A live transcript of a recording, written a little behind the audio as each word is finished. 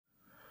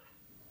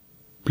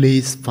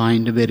Please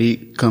find a very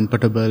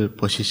comfortable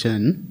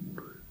position.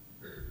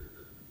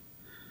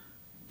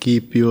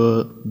 Keep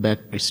your back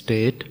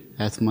straight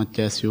as much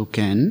as you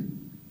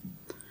can.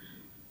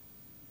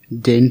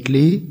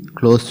 Gently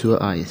close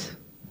your eyes.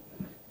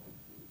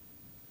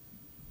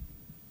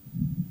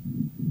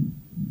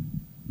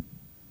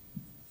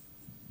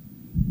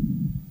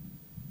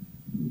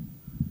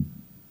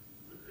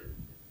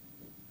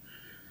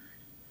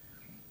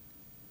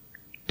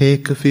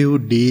 Take a few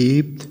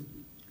deep,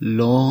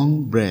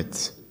 long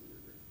breaths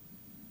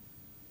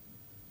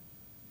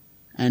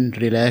and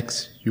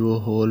relax your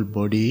whole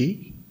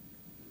body.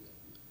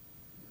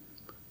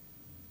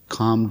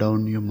 Calm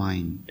down your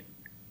mind.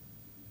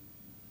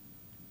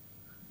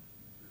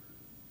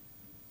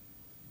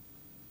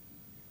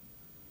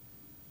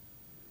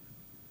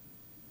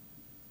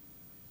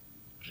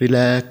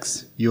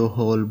 Relax your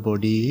whole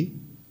body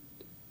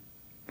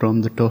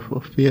from the top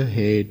of your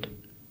head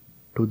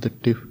to the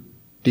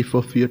tip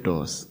of your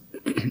toes.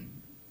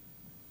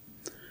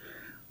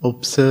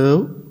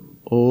 Observe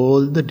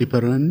all the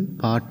different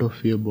parts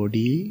of your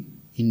body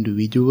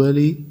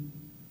individually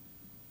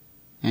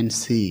and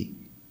see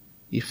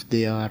if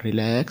they are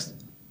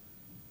relaxed,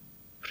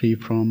 free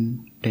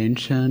from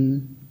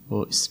tension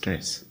or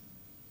stress.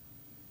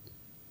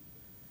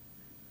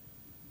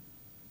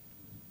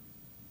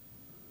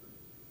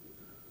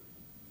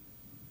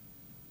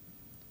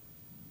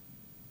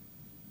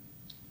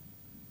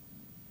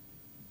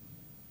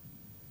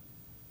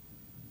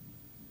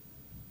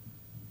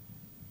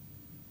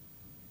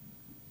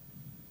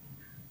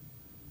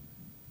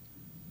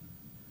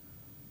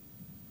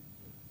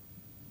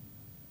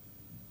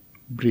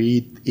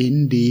 Breathe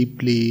in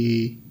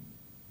deeply,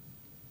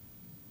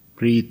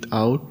 breathe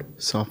out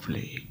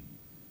softly.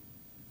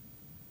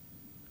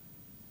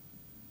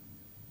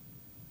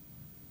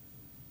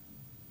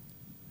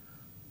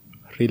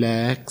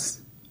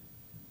 Relax,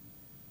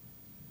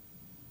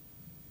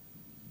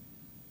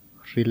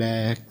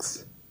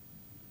 relax,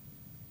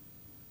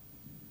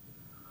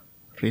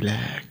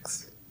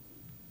 relax.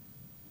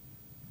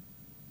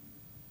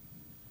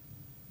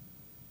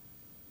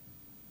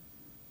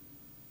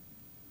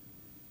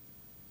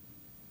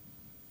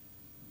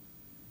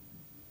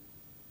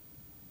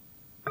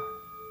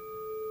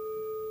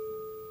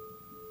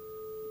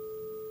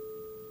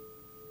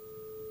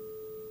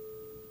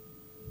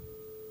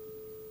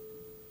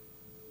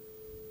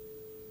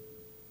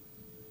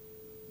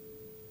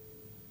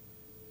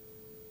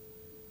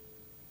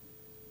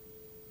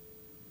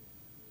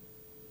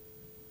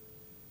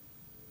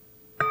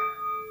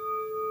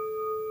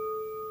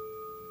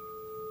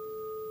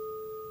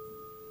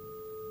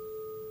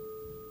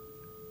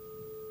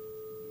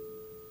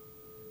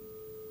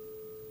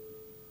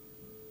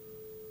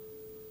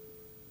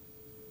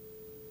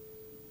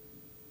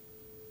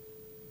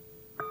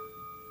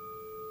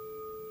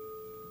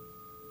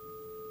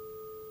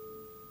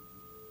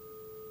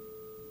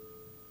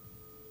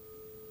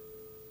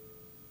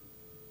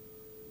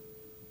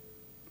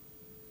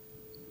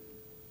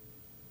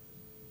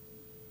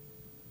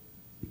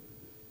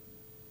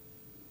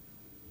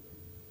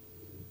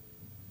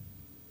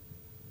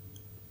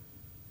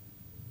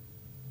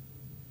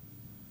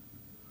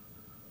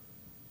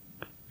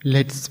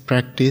 Let's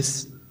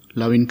practice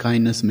loving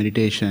kindness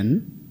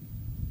meditation,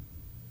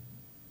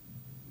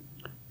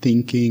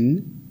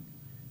 thinking,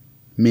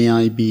 may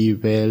I be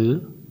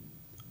well,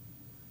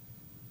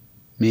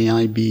 may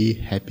I be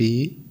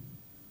happy,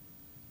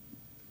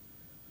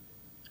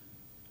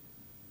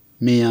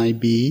 may I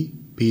be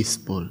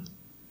peaceful.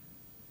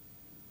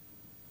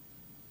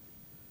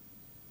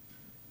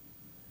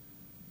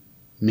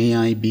 May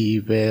I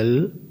be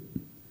well,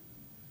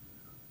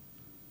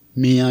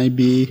 may I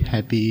be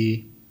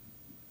happy,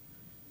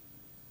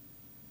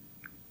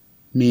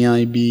 may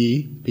I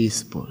be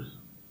peaceful.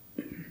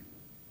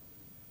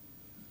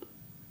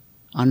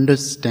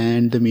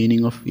 Understand the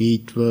meaning of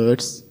each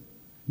words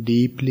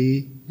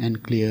deeply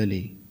and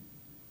clearly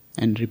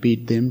and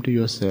repeat them to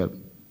yourself.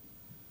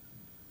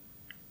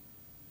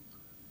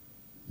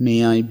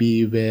 May I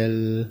be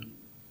well,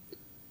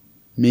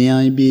 may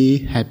I be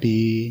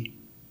happy,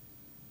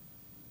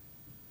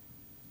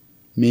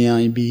 may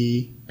I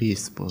be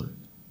peaceful.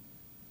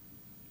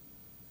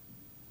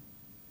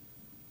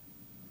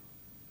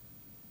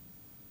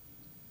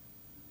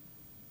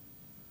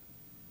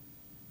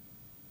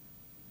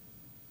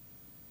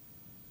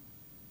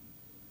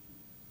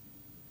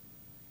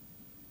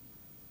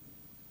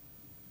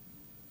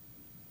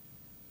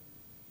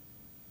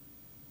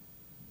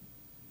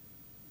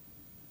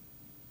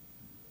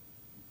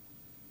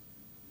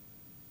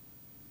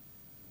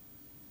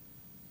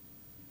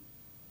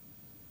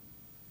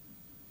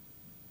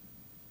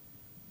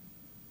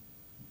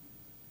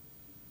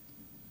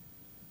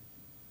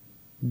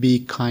 Be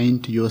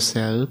kind to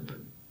yourself.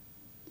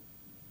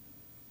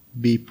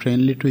 Be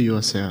friendly to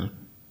yourself.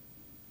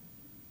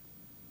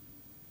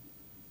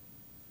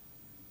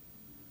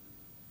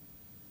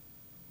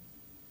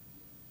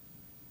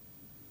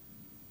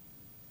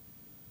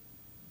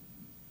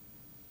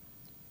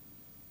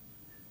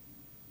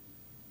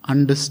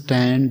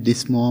 Understand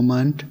this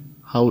moment,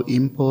 how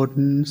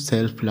important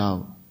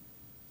self-love.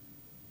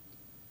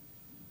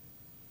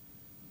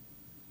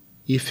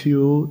 If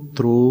you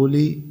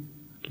truly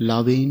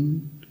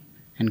loving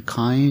and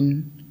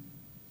kind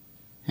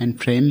and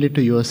friendly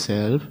to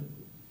yourself,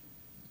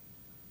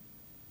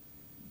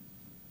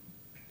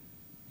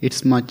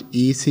 it's much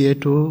easier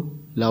to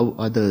love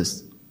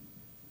others.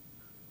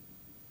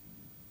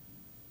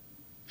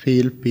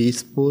 Feel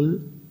peaceful,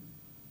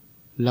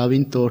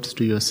 loving thoughts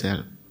to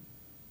yourself.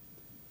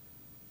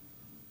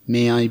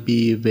 May I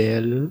be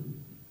well,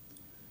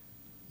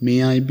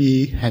 may I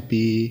be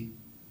happy,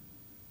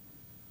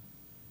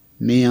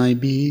 may I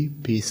be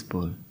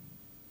peaceful.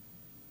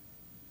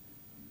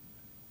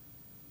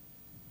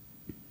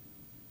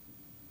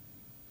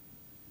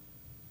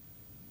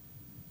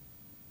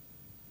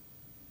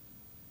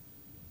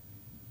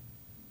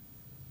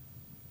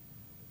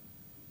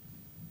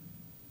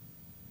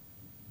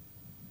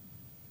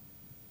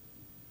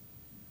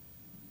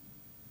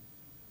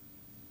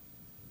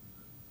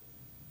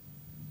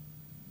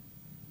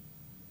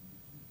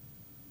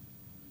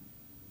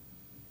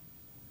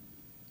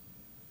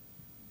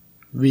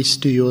 Wish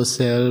to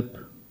yourself,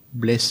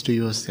 bless to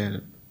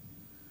yourself.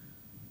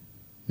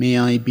 May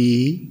I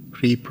be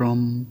free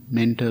from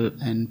mental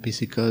and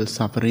physical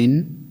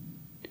suffering.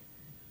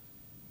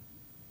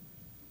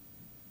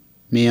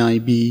 May I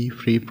be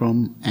free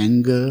from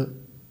anger,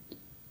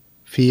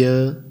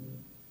 fear,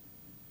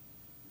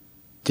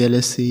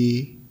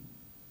 jealousy,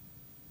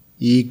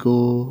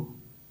 ego,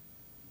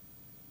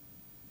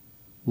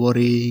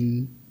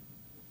 worrying.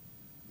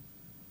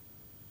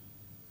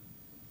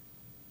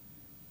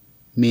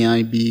 May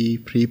I be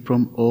free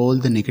from all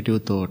the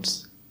negative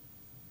thoughts.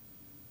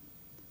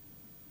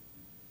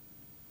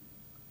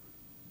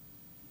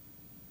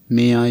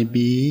 May I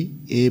be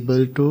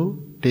able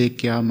to take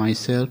care of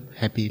myself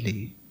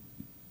happily.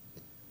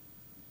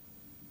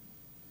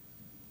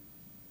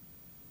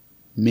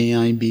 May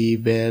I be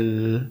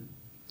well.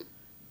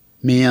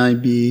 May I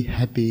be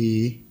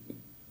happy.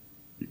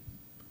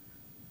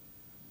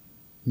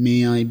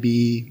 May I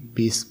be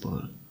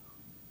peaceful.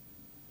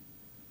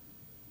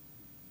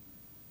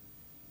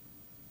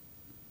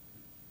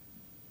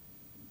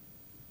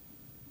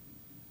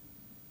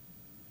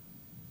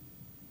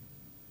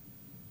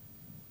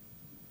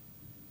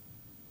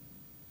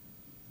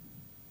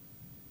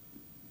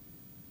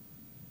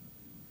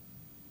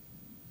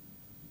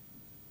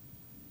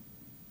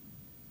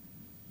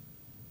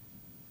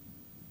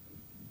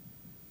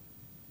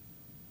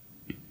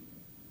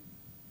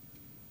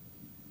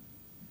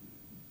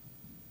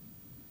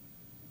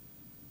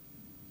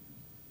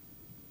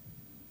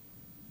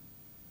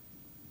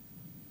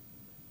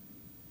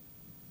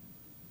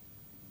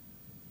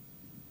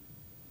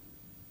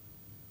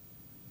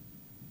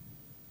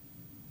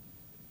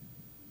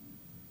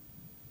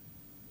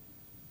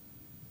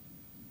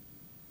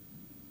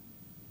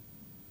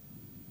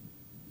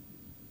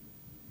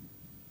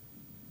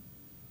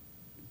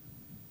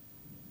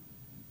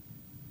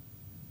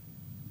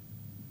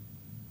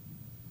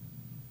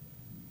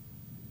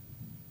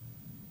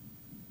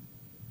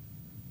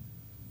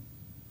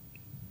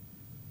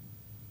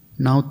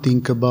 Now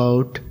think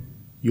about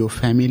your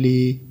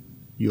family,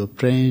 your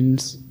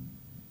friends,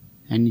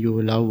 and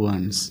your loved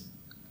ones.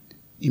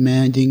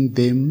 Imagine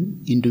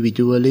them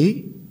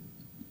individually.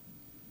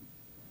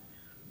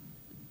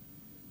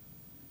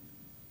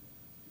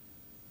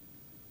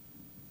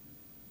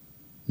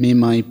 May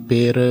my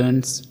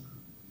parents,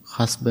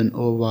 husband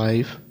or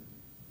wife,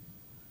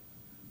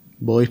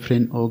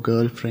 boyfriend or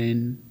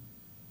girlfriend,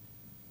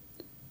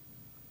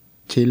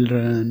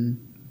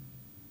 children,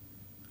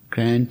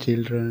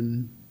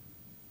 grandchildren,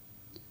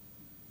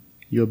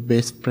 your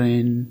best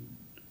friend,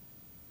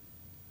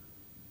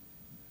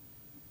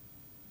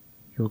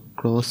 your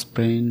close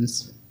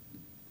friends,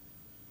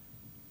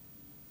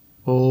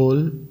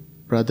 all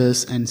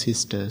brothers and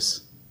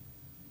sisters.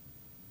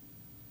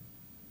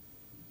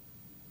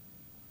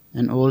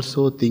 And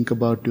also think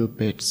about your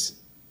pets.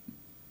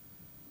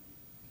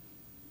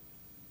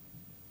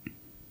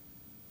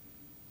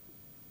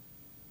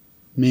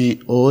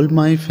 May all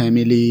my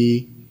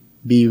family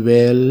be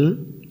well,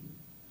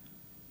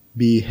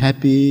 be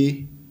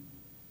happy,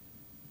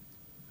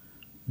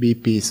 be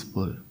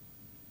peaceful.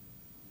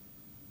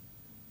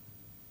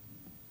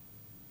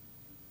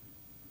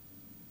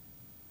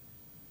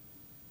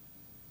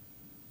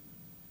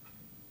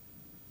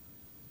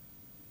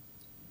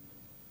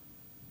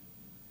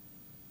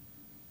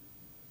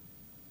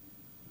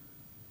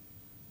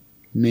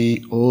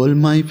 May all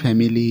my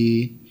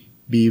family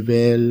be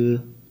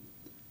well,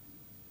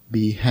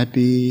 be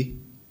happy,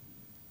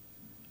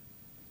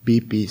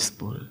 be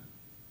peaceful.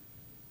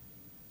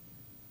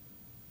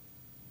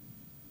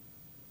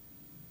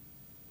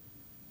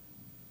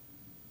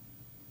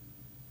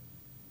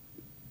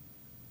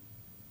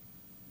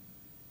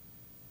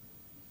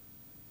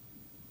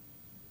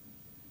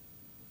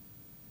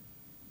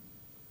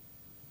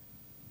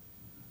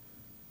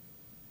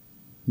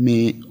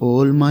 May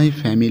all my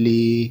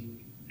family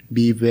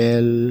be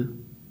well,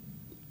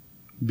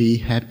 be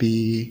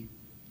happy,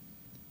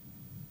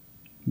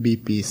 be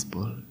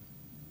peaceful.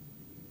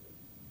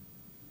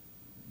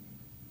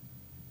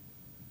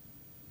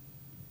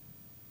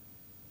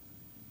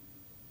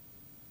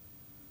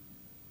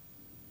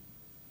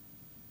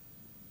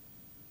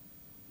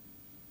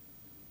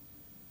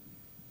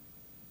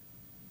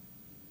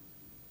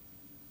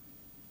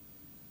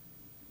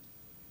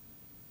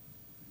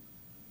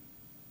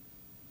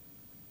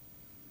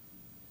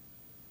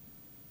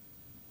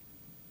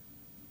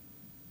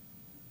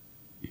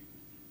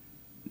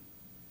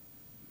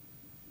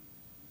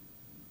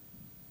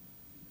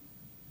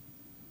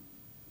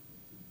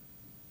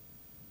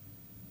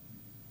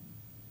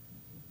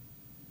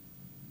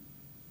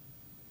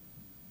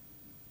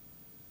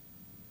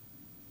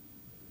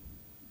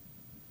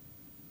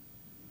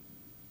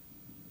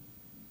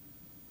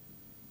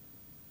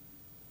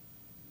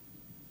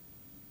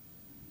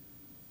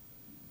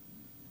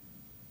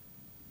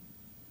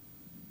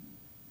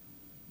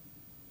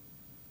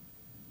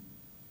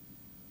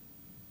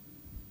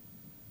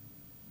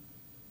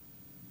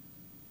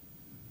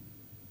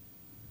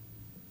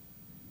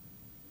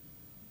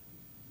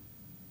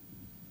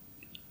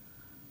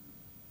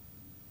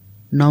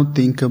 Now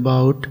think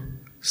about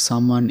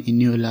someone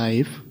in your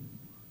life,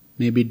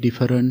 maybe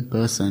different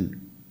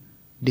person,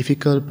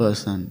 difficult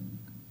person.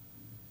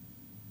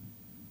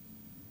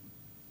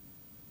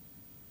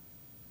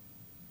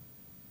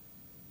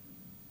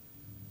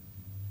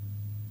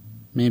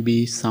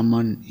 Maybe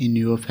someone in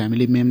your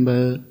family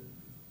member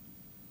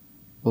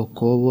or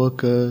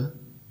co-worker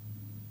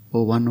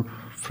or one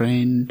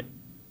friend.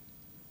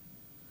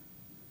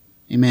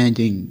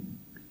 Imagine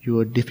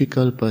your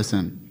difficult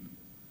person.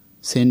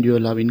 Send your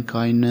loving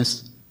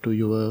kindness to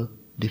your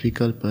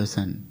difficult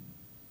person.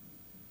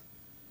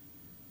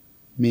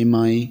 May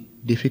my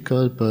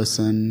difficult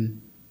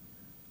person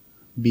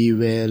be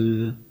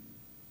well,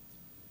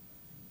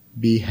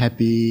 be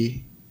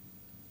happy,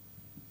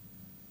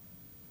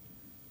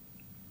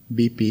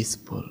 be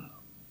peaceful.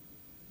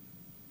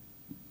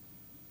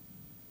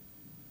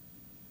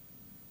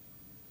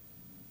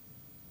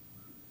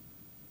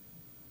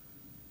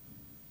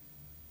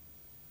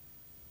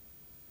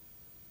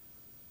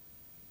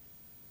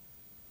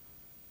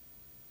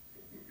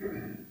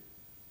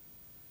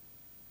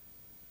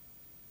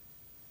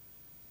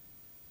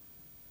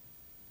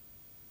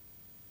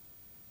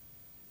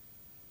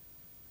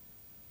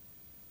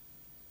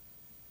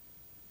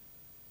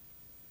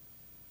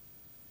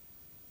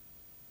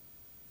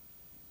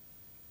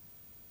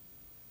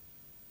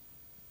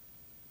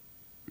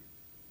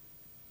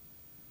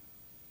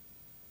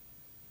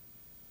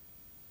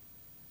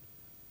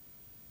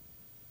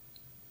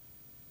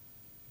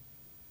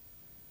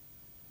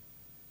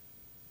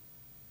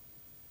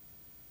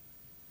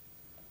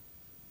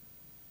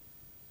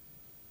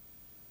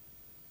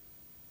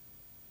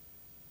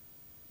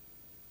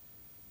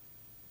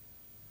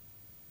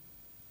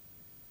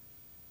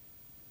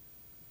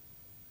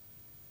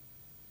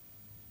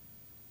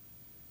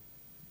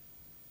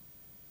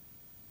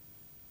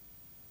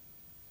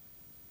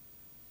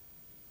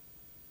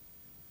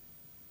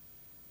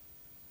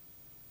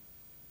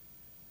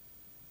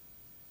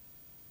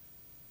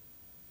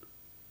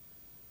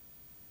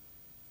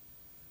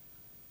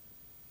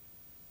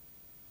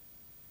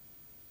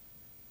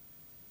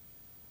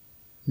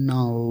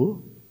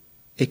 Now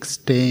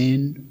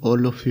extend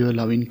all of your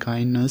loving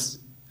kindness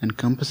and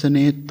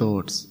compassionate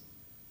thoughts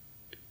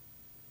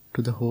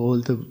to the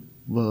whole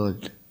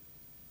world.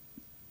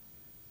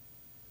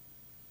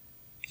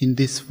 In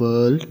this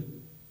world,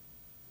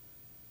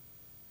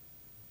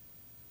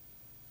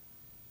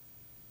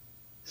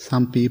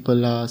 some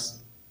people are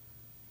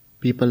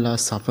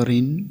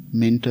suffering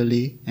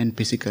mentally and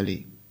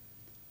physically.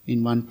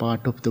 In one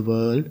part of the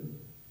world,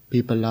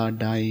 people are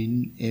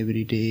dying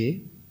every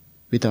day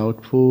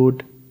without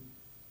food,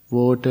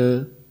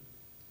 water,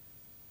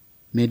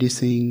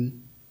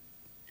 medicine.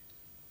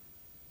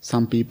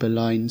 Some people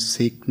are in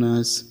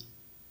sickness,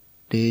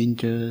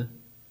 danger.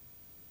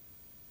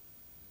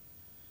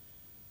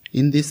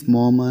 In this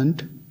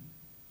moment,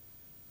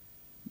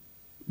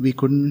 we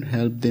couldn't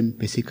help them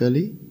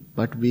physically,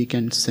 but we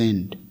can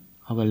send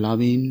our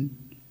loving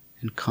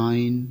and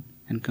kind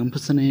and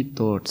compassionate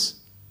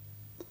thoughts.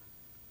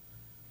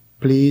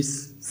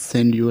 Please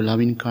send your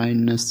loving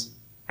kindness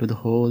to the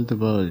whole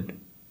world.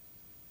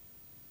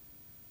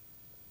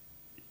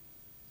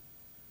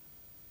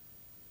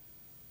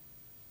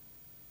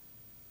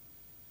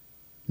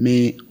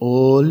 May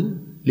all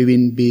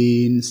living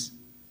beings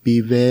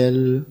be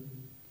well,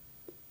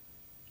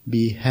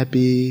 be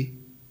happy,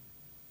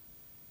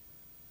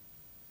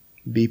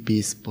 be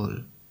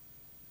peaceful.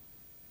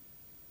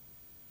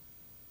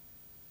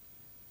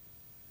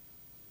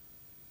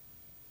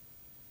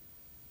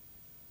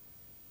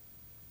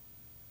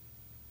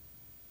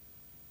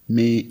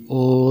 May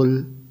all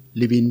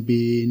living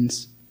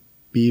beings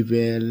be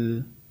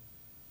well,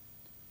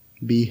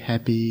 be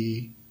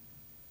happy,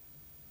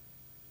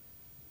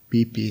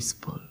 be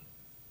peaceful.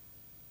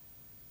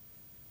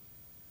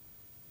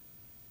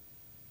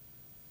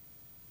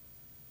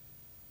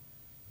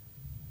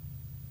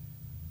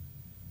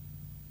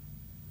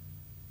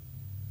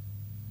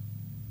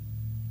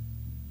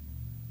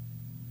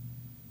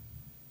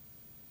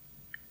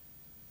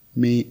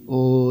 May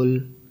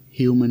all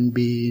human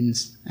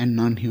beings and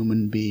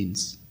non-human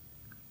beings,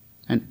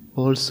 and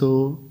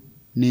also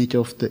nature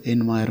of the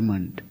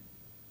environment,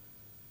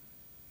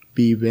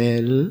 be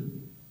well,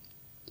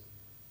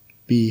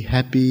 be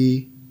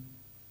happy,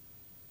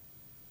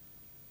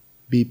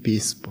 be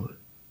peaceful.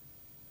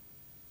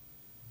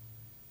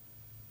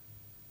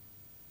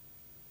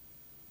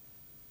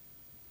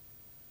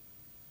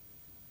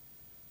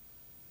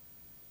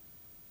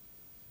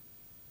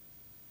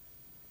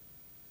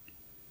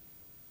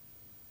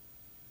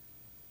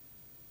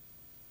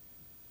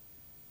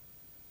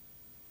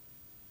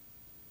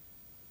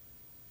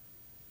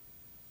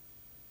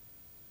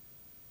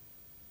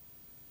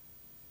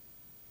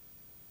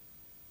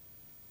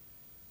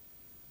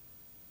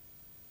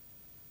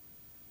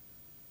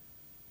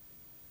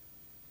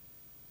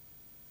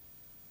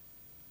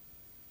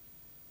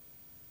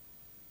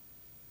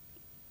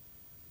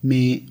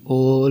 May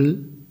all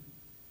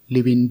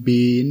living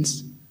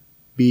beings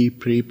be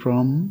free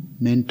from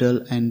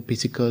mental and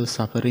physical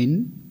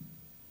suffering.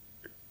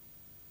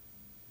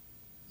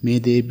 May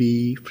they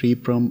be free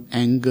from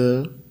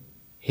anger,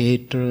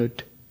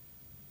 hatred,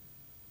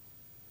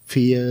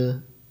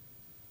 fear,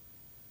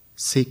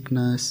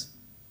 sickness,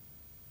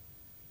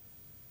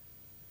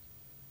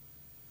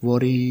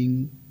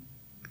 worrying.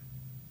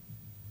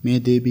 May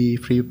they be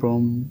free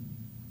from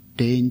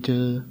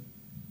danger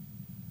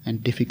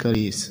and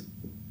difficulties.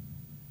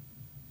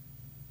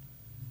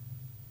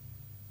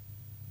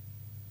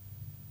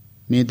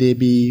 May they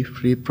be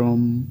free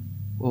from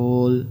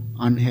all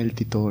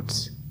unhealthy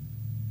thoughts.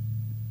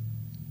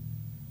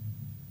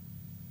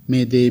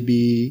 May they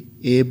be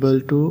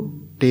able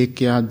to take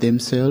care of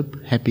themselves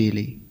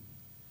happily.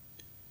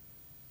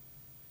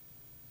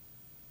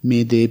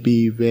 May they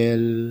be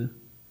well.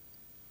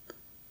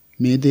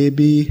 May they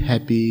be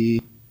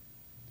happy.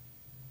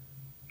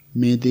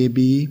 May they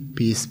be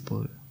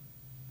peaceful.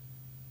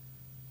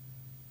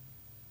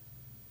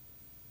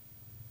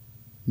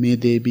 May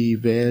they be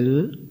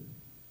well.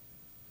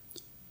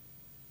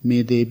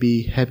 May they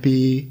be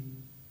happy.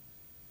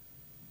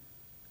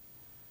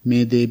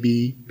 May they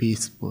be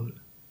peaceful.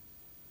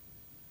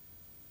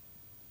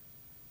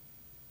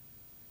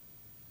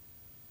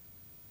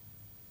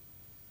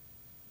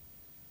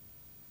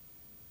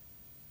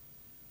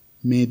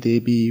 May they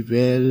be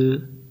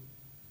well.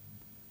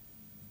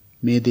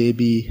 May they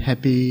be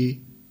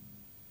happy.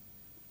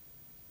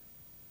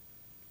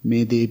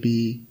 May they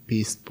be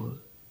peaceful.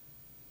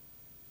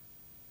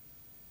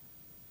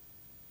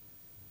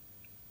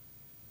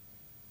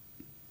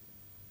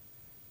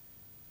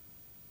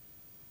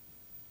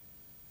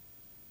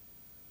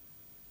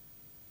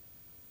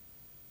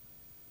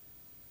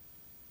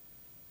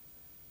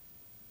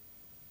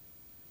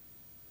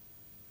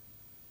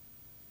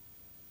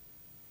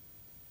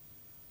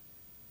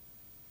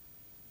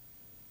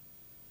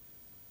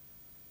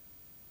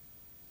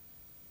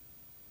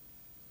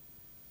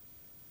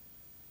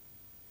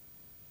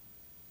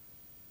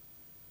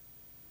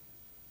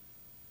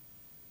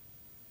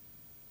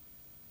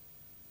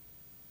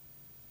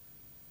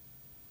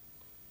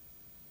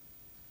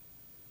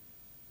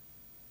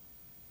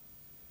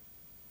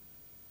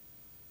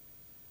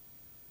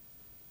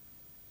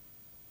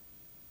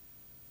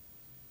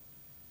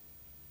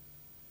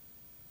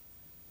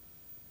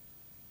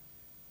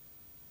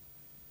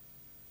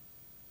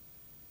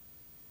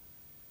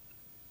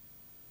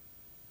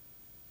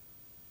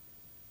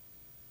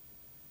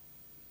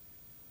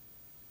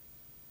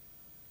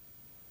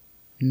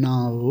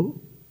 Now,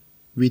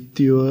 with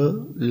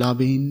your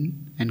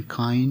loving and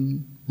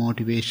kind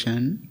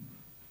motivation,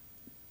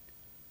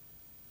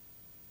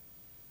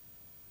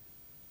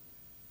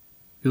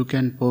 you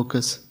can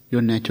focus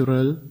your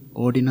natural,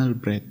 ordinal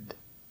breath.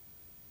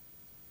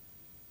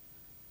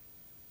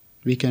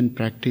 We can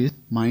practice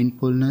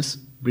mindfulness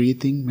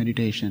breathing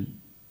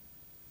meditation.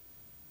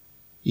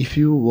 If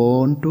you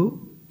want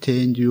to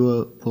change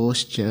your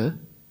posture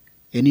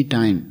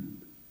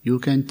anytime, you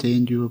can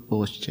change your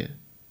posture.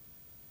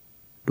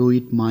 Do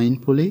it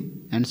mindfully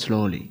and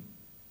slowly.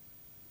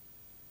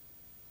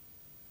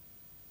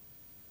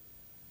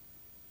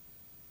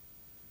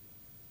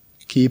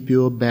 Keep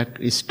your back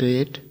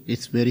straight.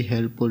 It's very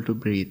helpful to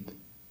breathe.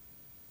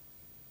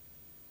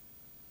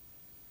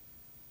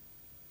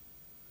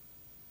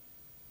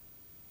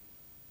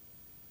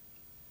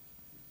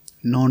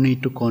 No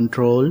need to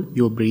control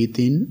your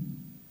breathing.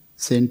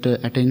 Center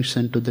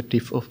attention to the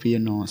tip of your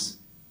nose.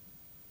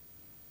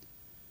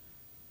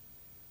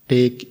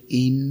 Take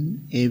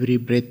in every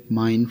breath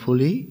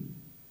mindfully.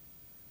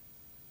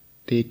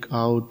 Take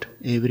out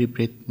every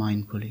breath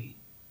mindfully.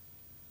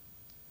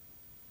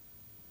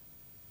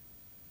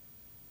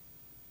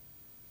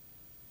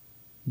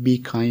 Be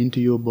kind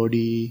to your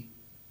body.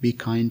 Be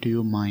kind to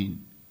your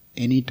mind.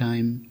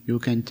 Anytime you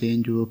can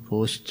change your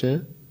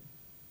posture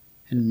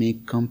and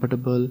make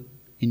comfortable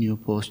in your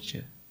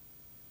posture.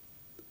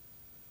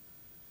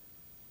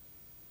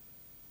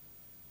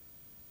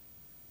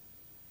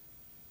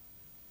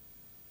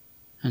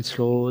 And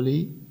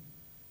slowly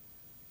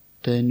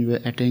turn your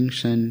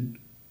attention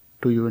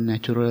to your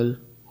natural,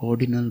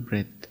 ordinal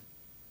breath.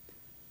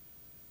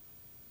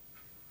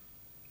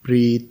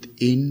 Breathe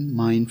in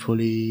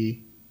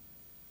mindfully.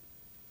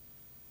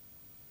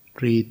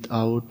 Breathe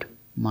out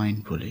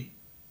mindfully.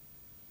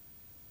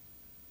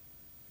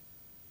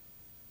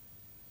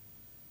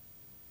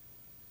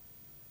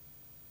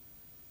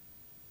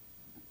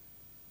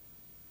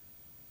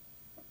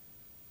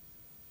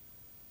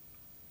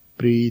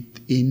 Breathe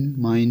in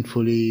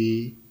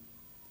mindfully.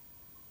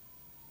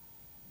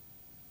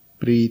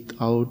 Breathe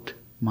out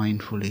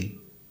mindfully.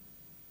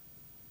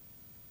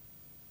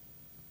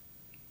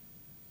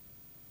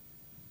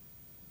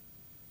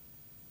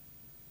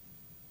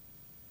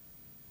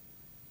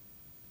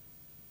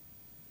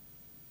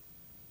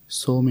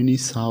 So many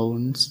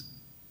sounds,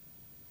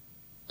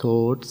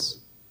 thoughts,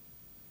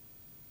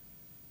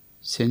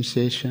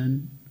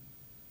 sensation,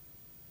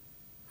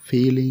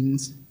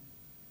 feelings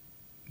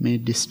may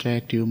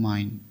distract your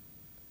mind.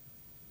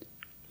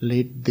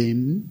 Let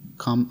them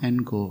come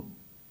and go.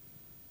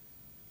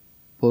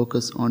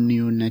 Focus on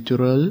your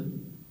natural,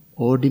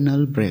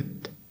 ordinal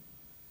breath.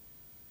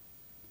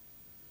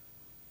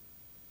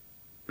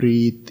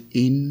 Breathe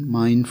in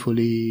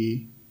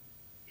mindfully.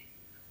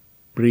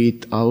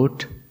 Breathe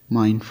out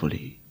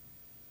mindfully.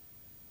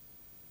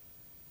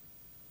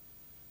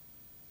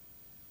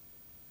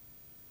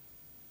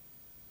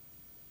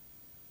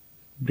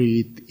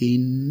 Breathe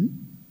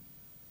in.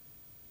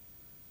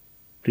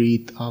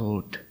 Breathe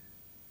out.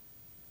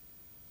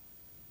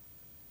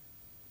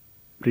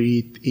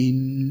 Breathe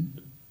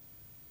in.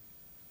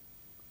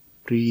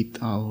 Breathe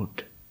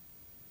out.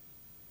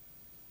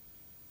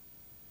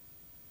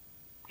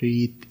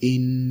 Breathe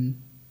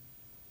in.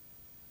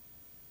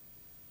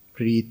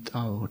 Breathe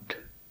out.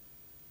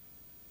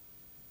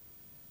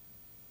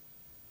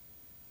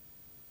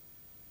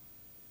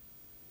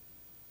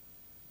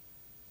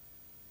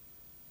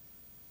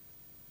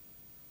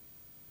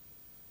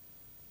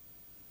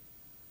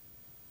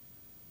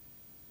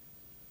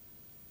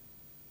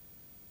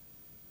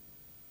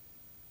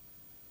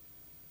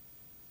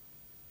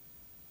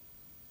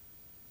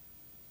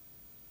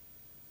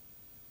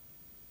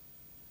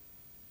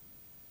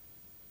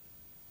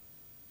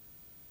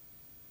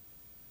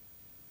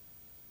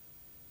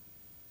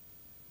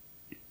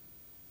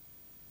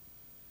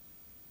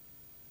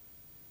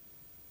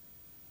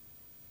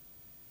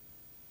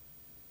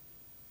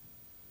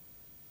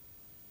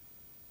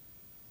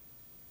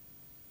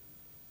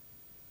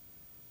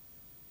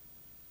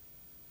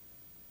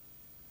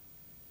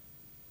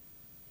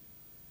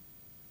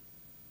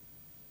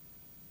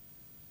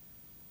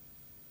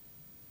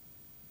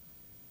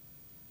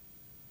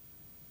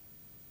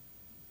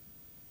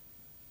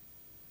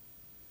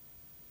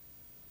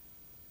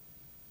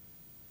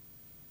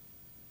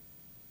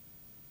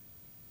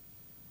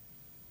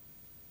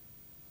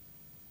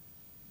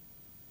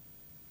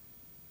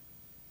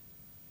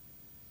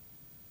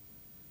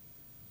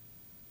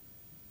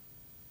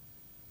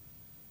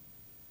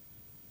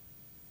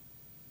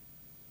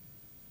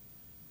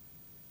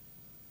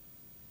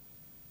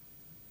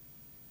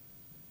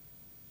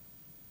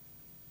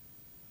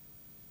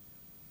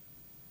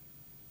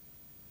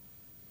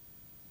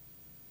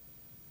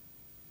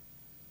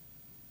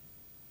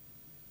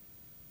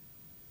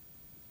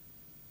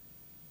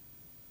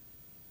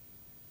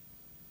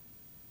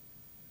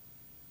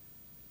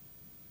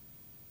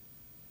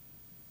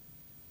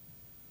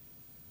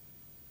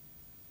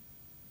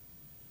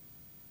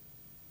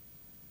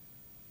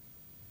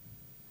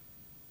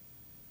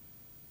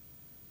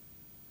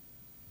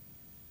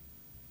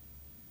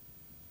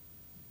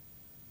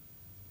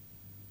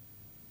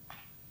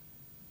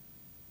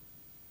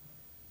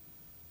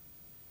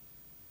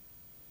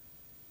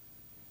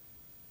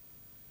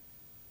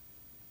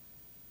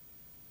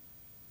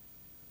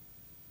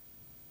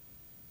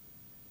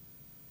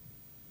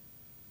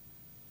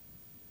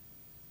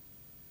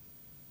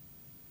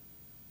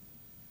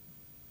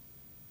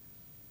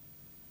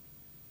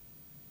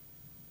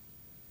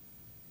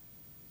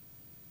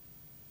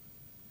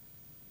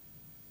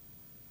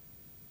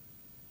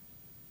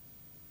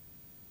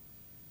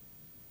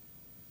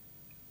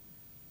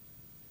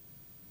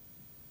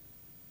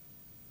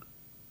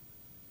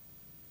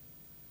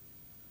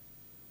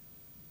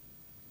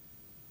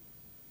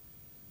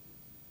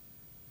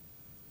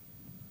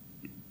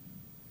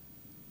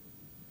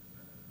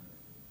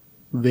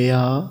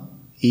 Where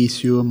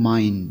is your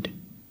mind?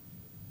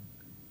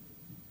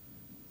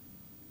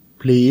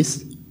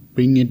 Please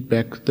bring it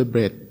back to the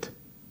breath.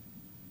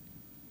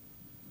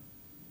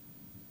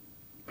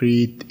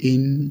 Breathe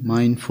in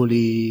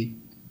mindfully.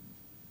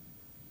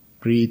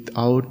 Breathe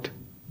out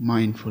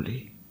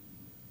mindfully.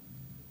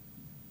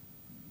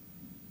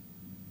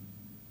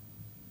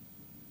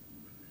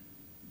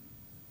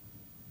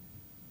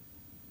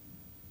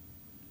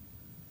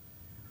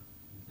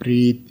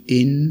 Breathe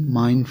in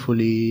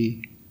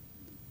mindfully.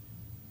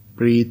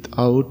 Breathe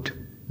out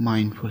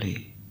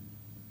mindfully.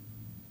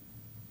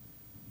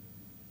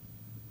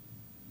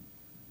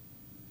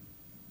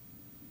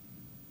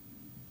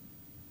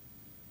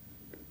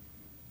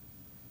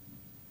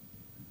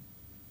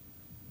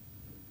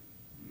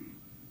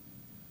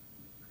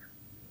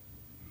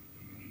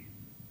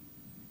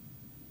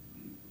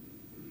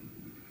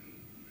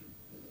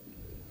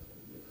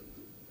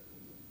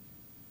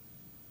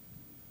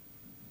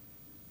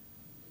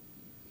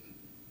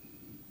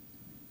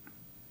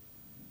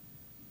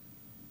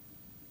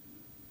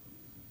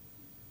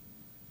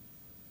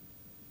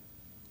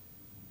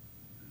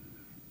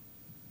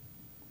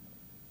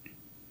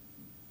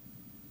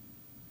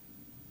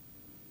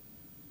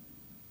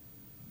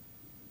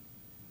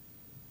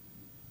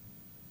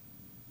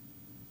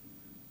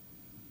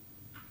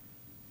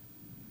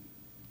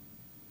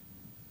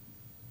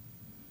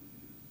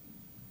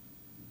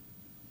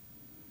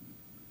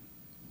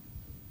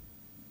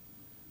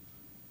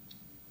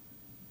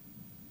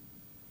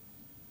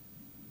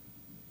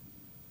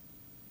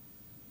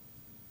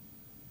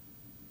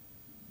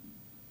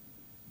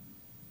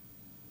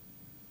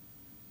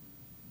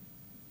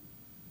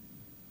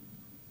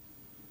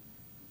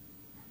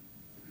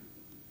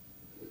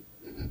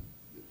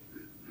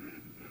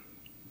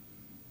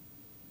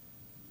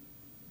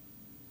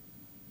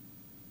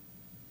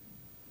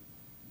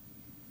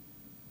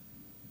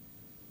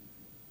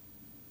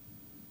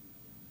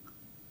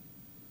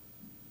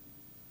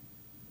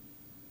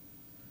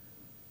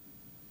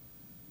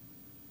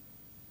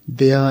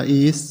 There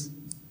is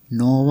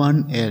no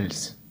one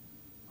else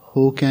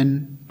who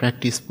can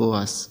practice for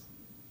us.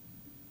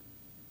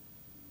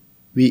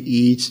 We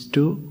each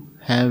to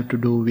have to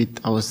do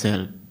with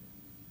ourselves.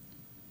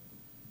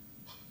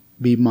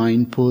 Be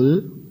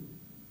mindful,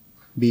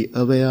 be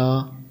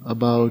aware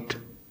about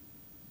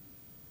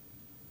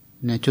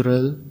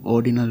natural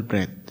ordinal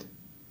breath.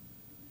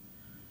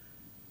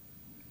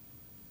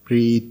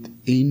 Breathe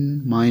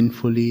in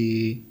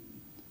mindfully,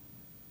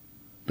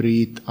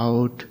 breathe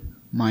out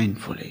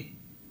mindfully.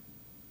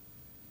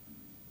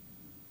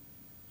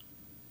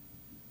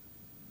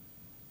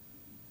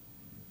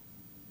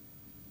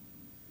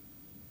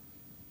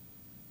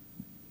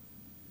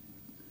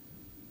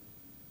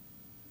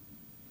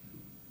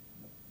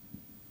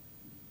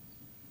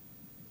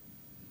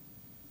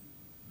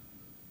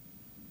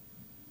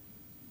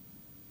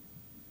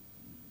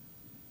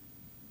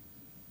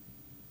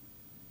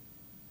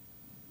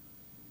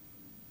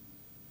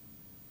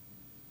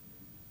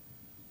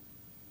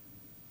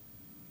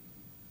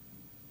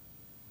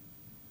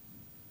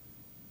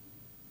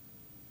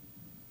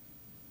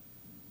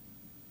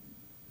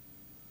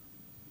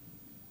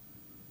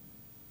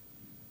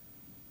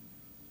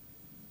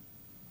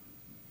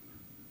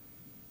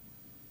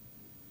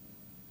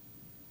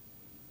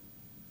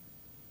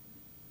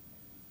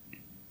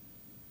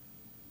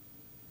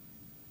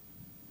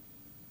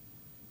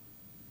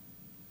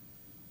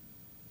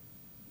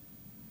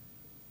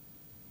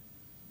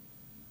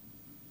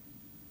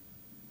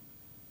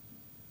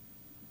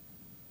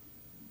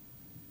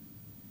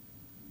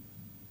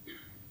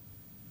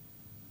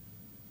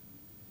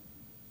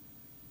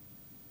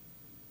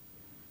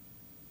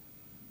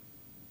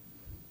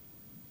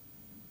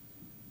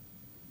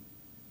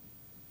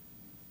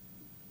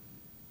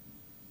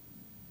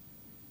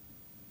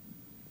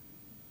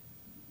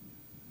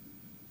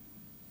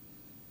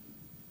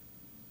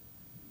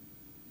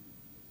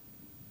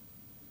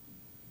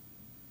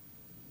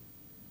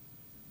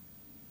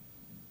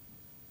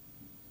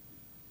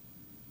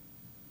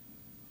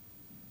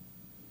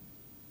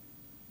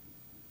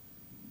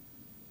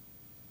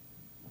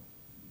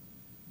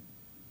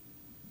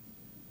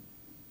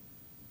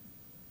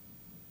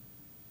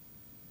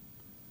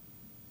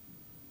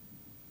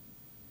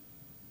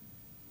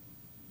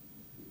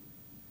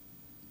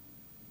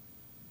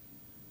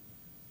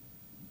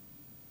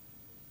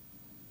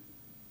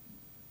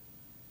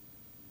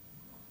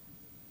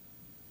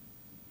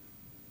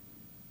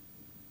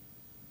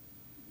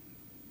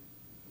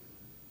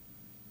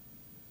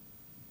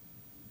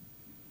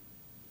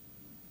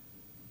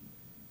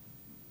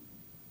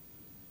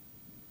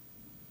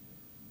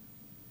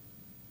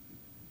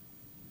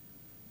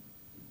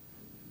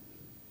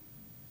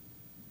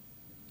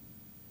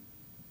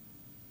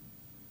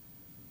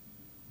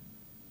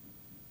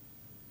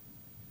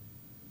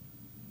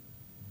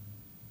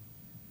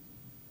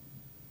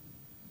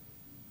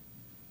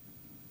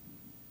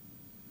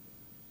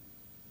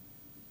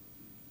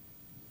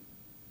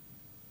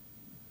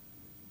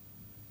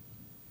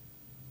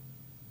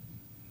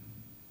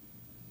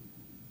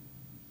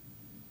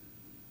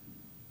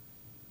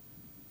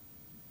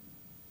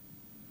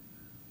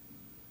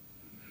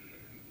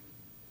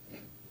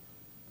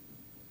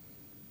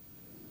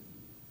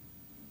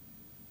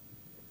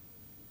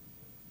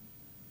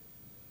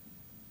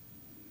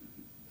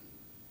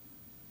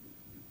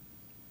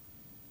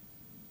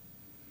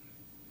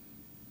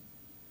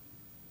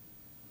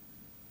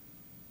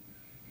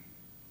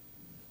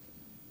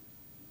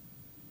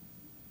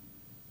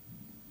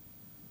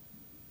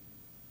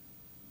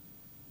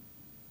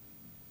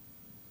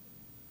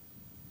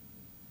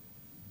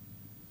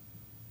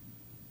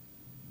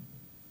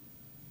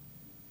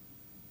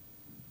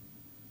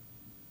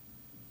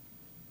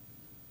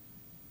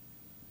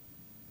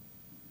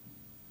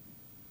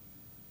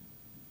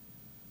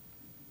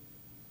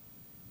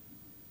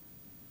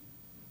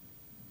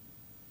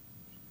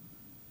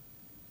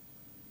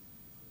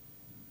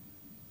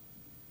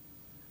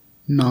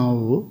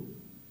 Now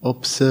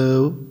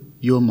observe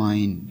your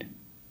mind.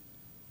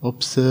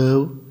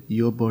 Observe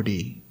your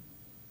body.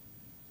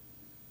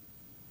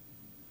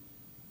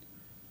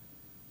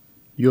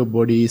 Your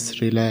body is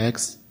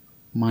relaxed,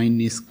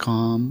 mind is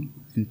calm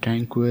and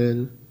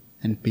tranquil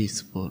and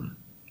peaceful.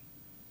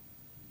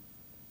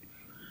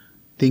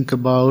 Think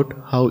about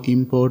how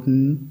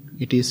important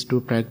it is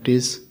to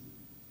practice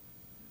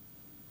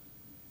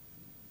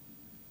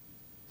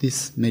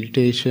this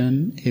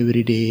meditation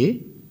every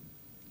day.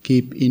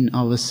 Keep in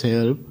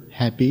ourselves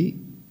happy,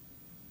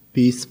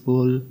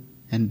 peaceful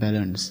and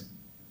balanced.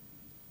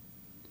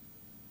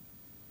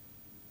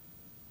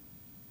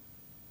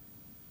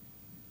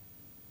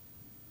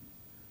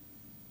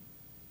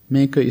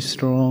 Make a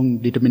strong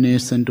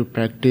determination to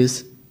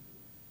practice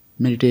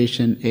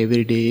meditation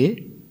every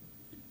day,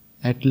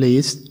 at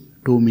least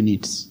 2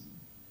 minutes.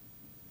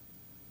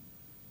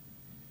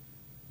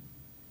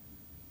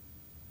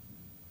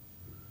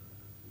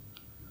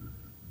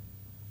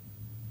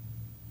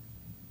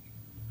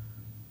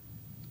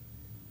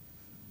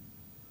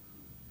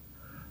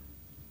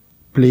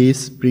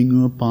 Please bring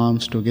your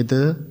palms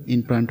together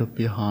in front of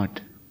your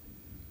heart.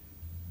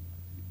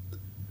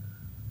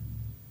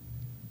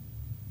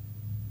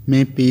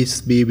 May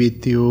peace be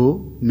with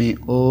you. May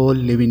all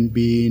living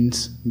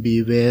beings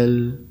be well,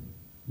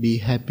 be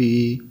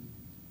happy,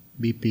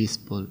 be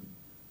peaceful.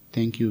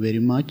 Thank you very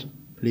much.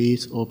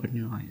 Please open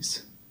your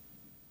eyes.